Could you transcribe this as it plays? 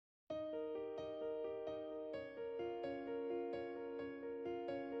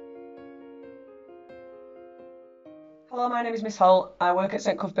Hello, my name is Miss Holt. I work at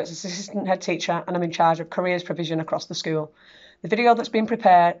St Cuthbert's as Assistant Head Teacher and I'm in charge of careers provision across the school. The video that's been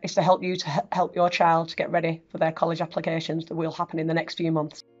prepared is to help you to help your child to get ready for their college applications that will happen in the next few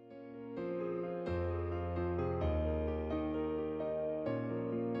months.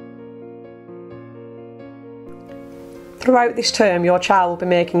 Throughout this term, your child will be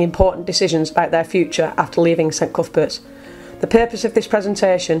making important decisions about their future after leaving St Cuthbert's. The purpose of this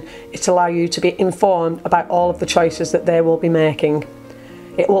presentation is to allow you to be informed about all of the choices that they will be making.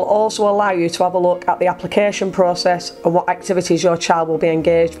 It will also allow you to have a look at the application process and what activities your child will be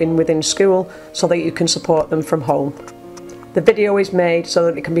engaged in within school so that you can support them from home. The video is made so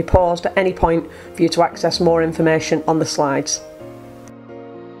that it can be paused at any point for you to access more information on the slides.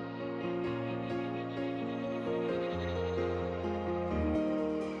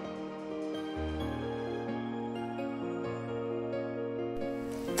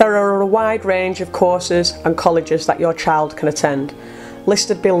 There are a wide range of courses and colleges that your child can attend.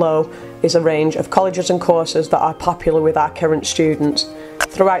 Listed below is a range of colleges and courses that are popular with our current students.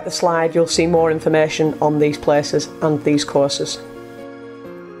 Throughout the slide you'll see more information on these places and these courses.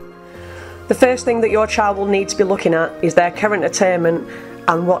 The first thing that your child will need to be looking at is their current attainment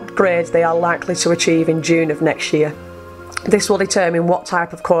and what grades they are likely to achieve in June of next year. This will determine what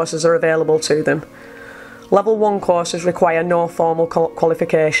type of courses are available to them. Level 1 courses require no formal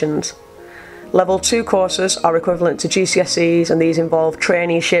qualifications. Level 2 courses are equivalent to GCSEs and these involve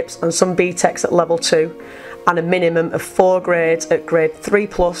traineeships and some BTECs at Level 2 and a minimum of 4 grades at Grade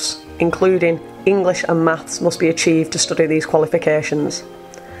 3+, including English and Maths, must be achieved to study these qualifications.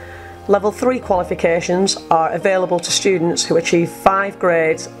 Level 3 qualifications are available to students who achieve 5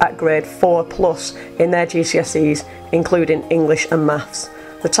 grades at Grade 4+ in their GCSEs, including English and Maths.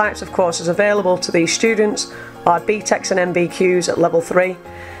 The types of courses available to these students are BTECs and NVQs at Level 3,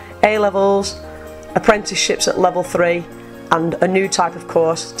 A-levels, apprenticeships at Level 3 and a new type of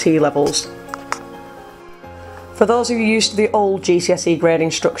course, T-levels. For those who are used to the old GCSE grading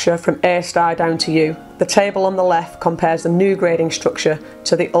structure from A star down to U, the table on the left compares the new grading structure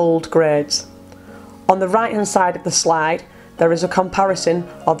to the old grades. On the right hand side of the slide there is a comparison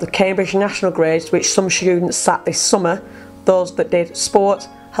of the Cambridge National grades which some students sat this summer. Those that did sport,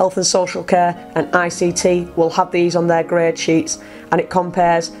 health and social care and ICT will have these on their grade sheets, and it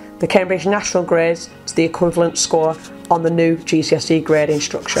compares the Cambridge National grades to the equivalent score on the new GCSE grading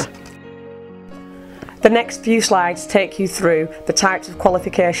structure. The next few slides take you through the types of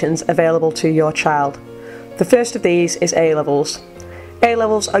qualifications available to your child. The first of these is A-levels.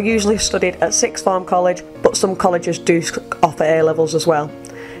 A-levels are usually studied at sixth form college, but some colleges do offer A-levels as well.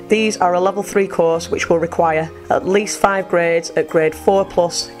 These are a Level 3 course which will require at least 5 grades at Grade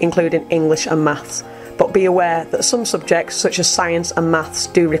 4+, including English and Maths, but be aware that some subjects such as science and maths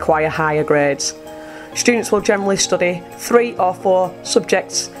do require higher grades. Students will generally study 3 or 4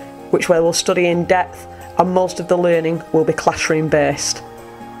 subjects which they will study in depth, and most of the learning will be classroom based.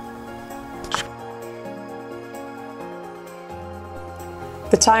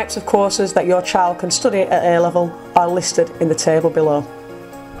 The types of courses that your child can study at A-level are listed in the table below.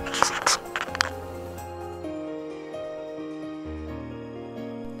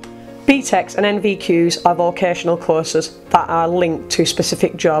 BTECs and NVQs are vocational courses that are linked to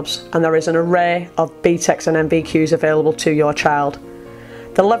specific jobs, and there is an array of BTECs and NVQs available to your child.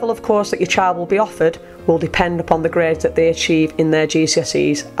 The level of course that your child will be offered will depend upon the grades that they achieve in their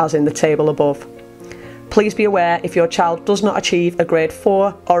GCSEs, as in the table above. Please be aware if your child does not achieve a Grade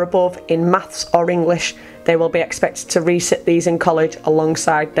 4 or above in Maths or English, they will be expected to resit these in college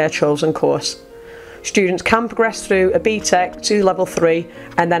alongside their chosen course. Students can progress through a BTEC to Level 3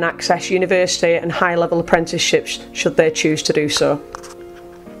 and then access university and high level apprenticeships should they choose to do so.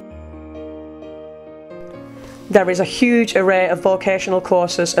 There is a huge array of vocational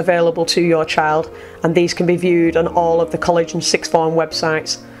courses available to your child, and these can be viewed on all of the college and sixth form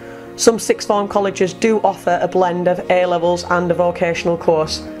websites. Some sixth form colleges do offer a blend of A-levels and a vocational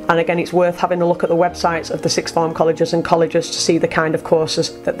course, and again it's worth having a look at the websites of the sixth form colleges and colleges to see the kind of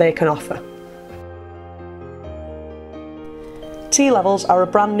courses that they can offer. T-levels are a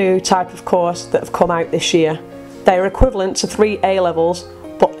brand new type of course that have come out this year. They are equivalent to 3 A-levels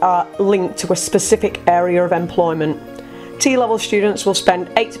but are linked to a specific area of employment. T-level students will spend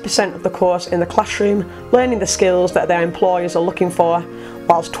 80% of the course in the classroom learning the skills that their employers are looking for,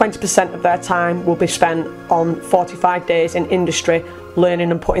 whilst 20% of their time will be spent on 45 days in industry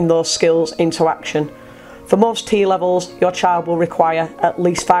learning and putting those skills into action. For most T-levels, your child will require at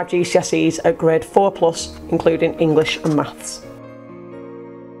least 5 GCSEs at Grade 4+, including English and Maths.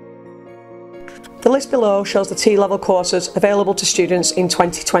 The list below shows the T-level courses available to students in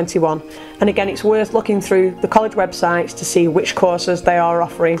 2021, and again it's worth looking through the college websites to see which courses they are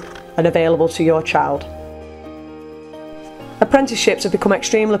offering and available to your child. Apprenticeships have become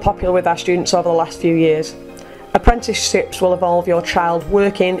extremely popular with our students over the last few years. Apprenticeships will involve your child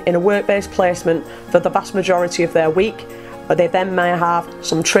working in a work-based placement for the vast majority of their week, but they then may have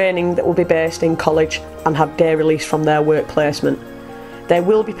some training that will be based in college and have day release from their work placement. They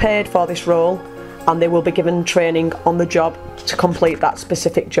will be paid for this role and they will be given training on the job to complete that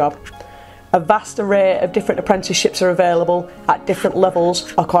specific job. A vast array of different apprenticeships are available at different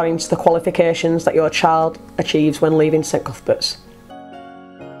levels according to the qualifications that your child achieves when leaving St Cuthbert's.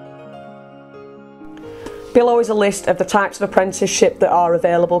 Below is a list of the types of apprenticeship that are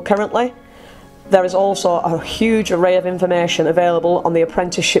available currently. There is also a huge array of information available on the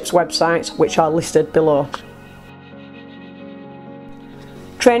apprenticeships websites, which are listed below.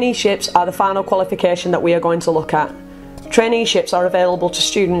 Traineeships are the final qualification that we are going to look at. Traineeships are available to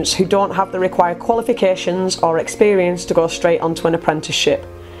students who don't have the required qualifications or experience to go straight onto an apprenticeship.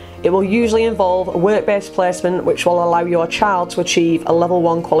 It will usually involve a work-based placement which will allow your child to achieve a level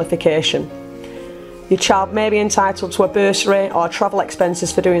 1 qualification. Your child may be entitled to a bursary or travel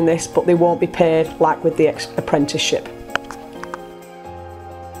expenses for doing this, but they won't be paid like with the apprenticeship.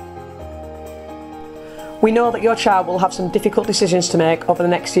 We know that your child will have some difficult decisions to make over the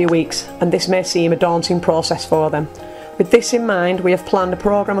next few weeks, and this may seem a daunting process for them. With this in mind, we have planned a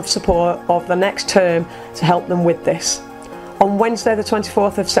programme of support over the next term to help them with this. On Wednesday the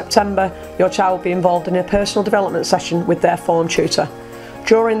 24th of September, your child will be involved in a personal development session with their form tutor.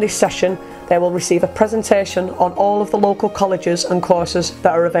 During this session, they will receive a presentation on all of the local colleges and courses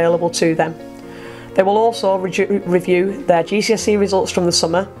that are available to them. They will also review their GCSE results from the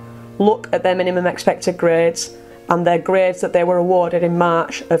summer, look at their minimum expected grades and their grades that they were awarded in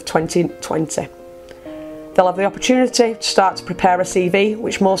March of 2020. They'll have the opportunity to start to prepare a CV,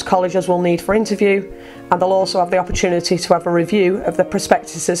 which most colleges will need for interview, and they'll also have the opportunity to have a review of the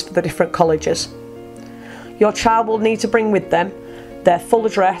prospectuses for the different colleges. Your child will need to bring with them their full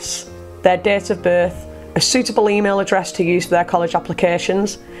address, their date of birth, a suitable email address to use for their college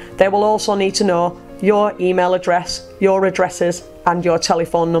applications. They will also need to know your email address, your addresses and your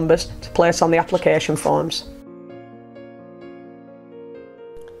telephone numbers to place on the application forms.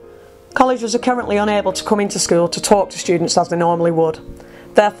 Colleges are currently unable to come into school to talk to students as they normally would.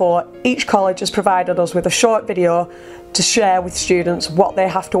 Therefore, each college has provided us with a short video to share with students what they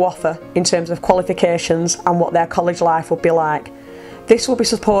have to offer in terms of qualifications and what their college life will be like. This will be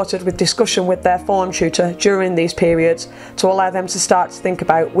supported with discussion with their form tutor during these periods to allow them to start to think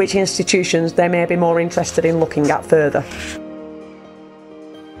about which institutions they may be more interested in looking at further.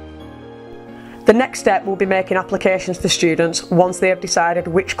 The next step will be making applications for students once they have decided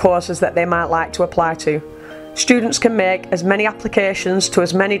which courses that they might like to apply to. Students can make as many applications to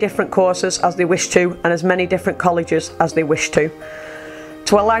as many different courses as they wish to and as many different colleges as they wish to.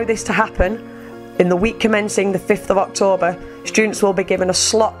 To allow this to happen, in the week commencing the 5th of October, students will be given a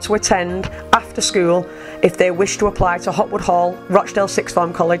slot to attend after school if they wish to apply to Hotwood Hall, Rochdale Sixth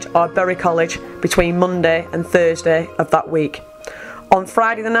Form College or Bury College between Monday and Thursday of that week. On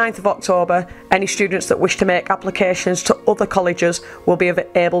Friday the 9th of October, any students that wish to make applications to other colleges will be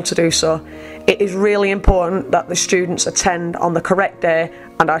able to do so. It is really important that the students attend on the correct day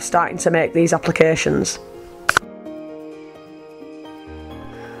and are starting to make these applications.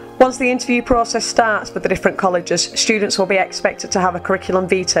 Once the interview process starts with the different colleges, students will be expected to have a curriculum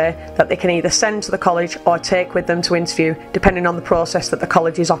vitae that they can either send to the college or take with them to interview, depending on the process that the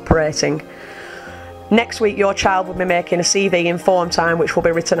college is operating. Next week, your child will be making a CV in form time which will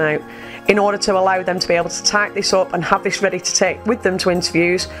be written out. In order to allow them to be able to type this up and have this ready to take with them to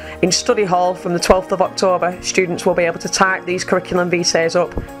interviews, in study hall from the 12th of October, students will be able to type these curriculum vitaes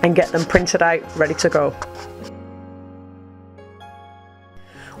up and get them printed out, ready to go.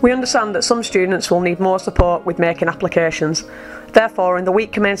 We understand that some students will need more support with making applications. Therefore, in the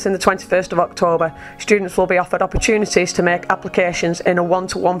week commencing the 21st of October, students will be offered opportunities to make applications in a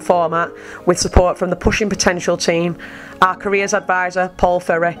one-to-one format with support from the Pushing Potential team, our careers advisor, Paul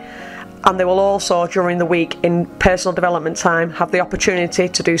Ferry, and they will also, during the week in personal development time, have the opportunity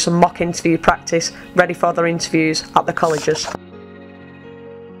to do some mock interview practice ready for their interviews at the colleges.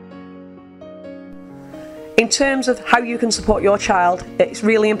 In terms of how you can support your child, it's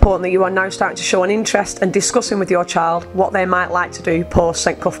really important that you are now starting to show an interest and discussing with your child what they might like to do post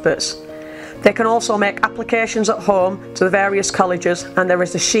St Cuthbert's. They can also make applications at home to the various colleges, and there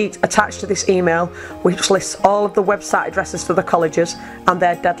is a sheet attached to this email which lists all of the website addresses for the colleges and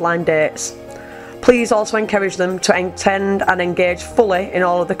their deadline dates. Please also encourage them to attend and engage fully in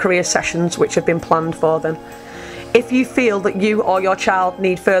all of the career sessions which have been planned for them. If you feel that you or your child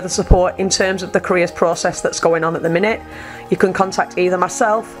need further support in terms of the careers process that's going on at the minute, you can contact either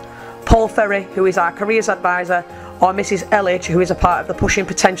myself, Paul Ferry, who is our careers advisor, or Mrs. Elledge, who is a part of the Pushing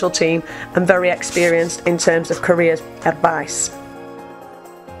Potential team and very experienced in terms of careers advice.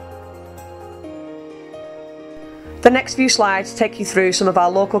 The next few slides take you through some of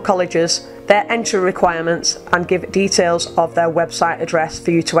our local colleges, their entry requirements, and give details of their website address for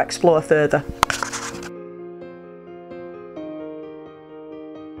you to explore further.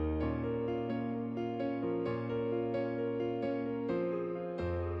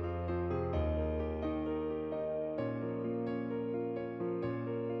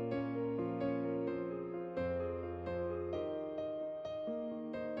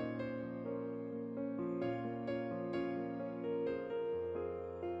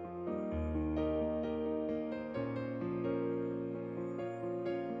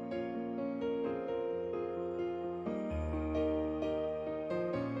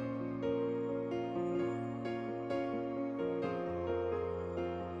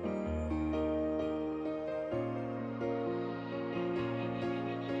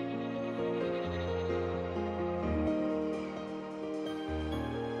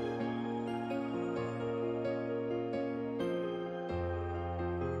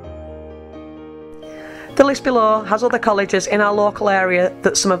 The list below has other colleges in our local area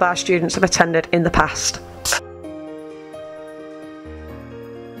that some of our students have attended in the past.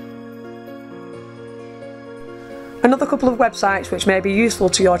 Another couple of websites which may be useful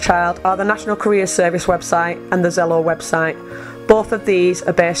to your child are the National Careers Service website and the Zello website. Both of these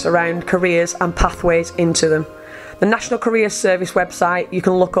are based around careers and pathways into them. The National Careers Service website, you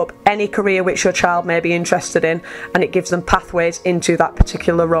can look up any career which your child may be interested in, and it gives them pathways into that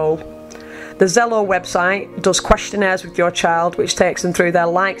particular role. The Zello website does questionnaires with your child which takes them through their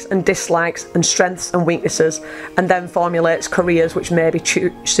likes and dislikes and strengths and weaknesses, and then formulates careers which may be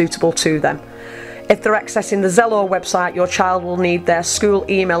suitable to them. If they're accessing the Zello website, your child will need their school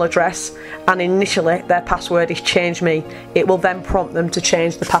email address, and initially their password is ChangeMe. It will then prompt them to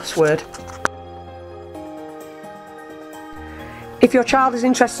change the password. If your child is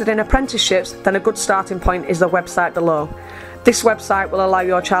interested in apprenticeships, then a good starting point is the website below. This website will allow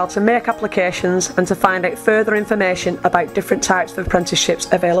your child to make applications and to find out further information about different types of apprenticeships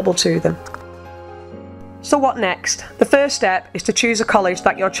available to them. So what next? The first step is to choose a college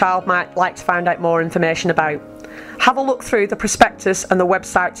that your child might like to find out more information about. Have a look through the prospectus and the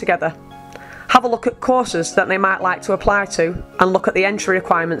website together. Have a look at courses that they might like to apply to and look at the entry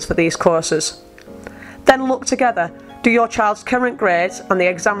requirements for these courses. Then look together. Do your child's current grades and the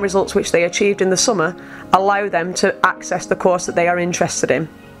exam results which they achieved in the summer allow them to access the course that they are interested in?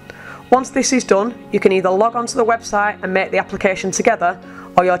 Once this is done, you can either log onto the website and make the application together,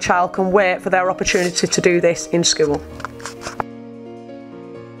 or your child can wait for their opportunity to do this in school.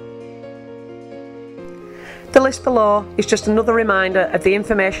 The list below is just another reminder of the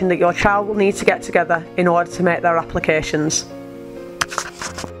information that your child will need to get together in order to make their applications.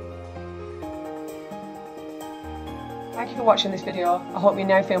 Thank you for watching this video. I hope you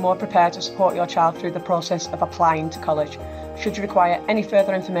now feel more prepared to support your child through the process of applying to college. Should you require any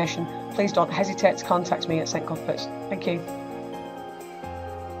further information, please don't hesitate to contact me at St Cuthbert's. Thank you.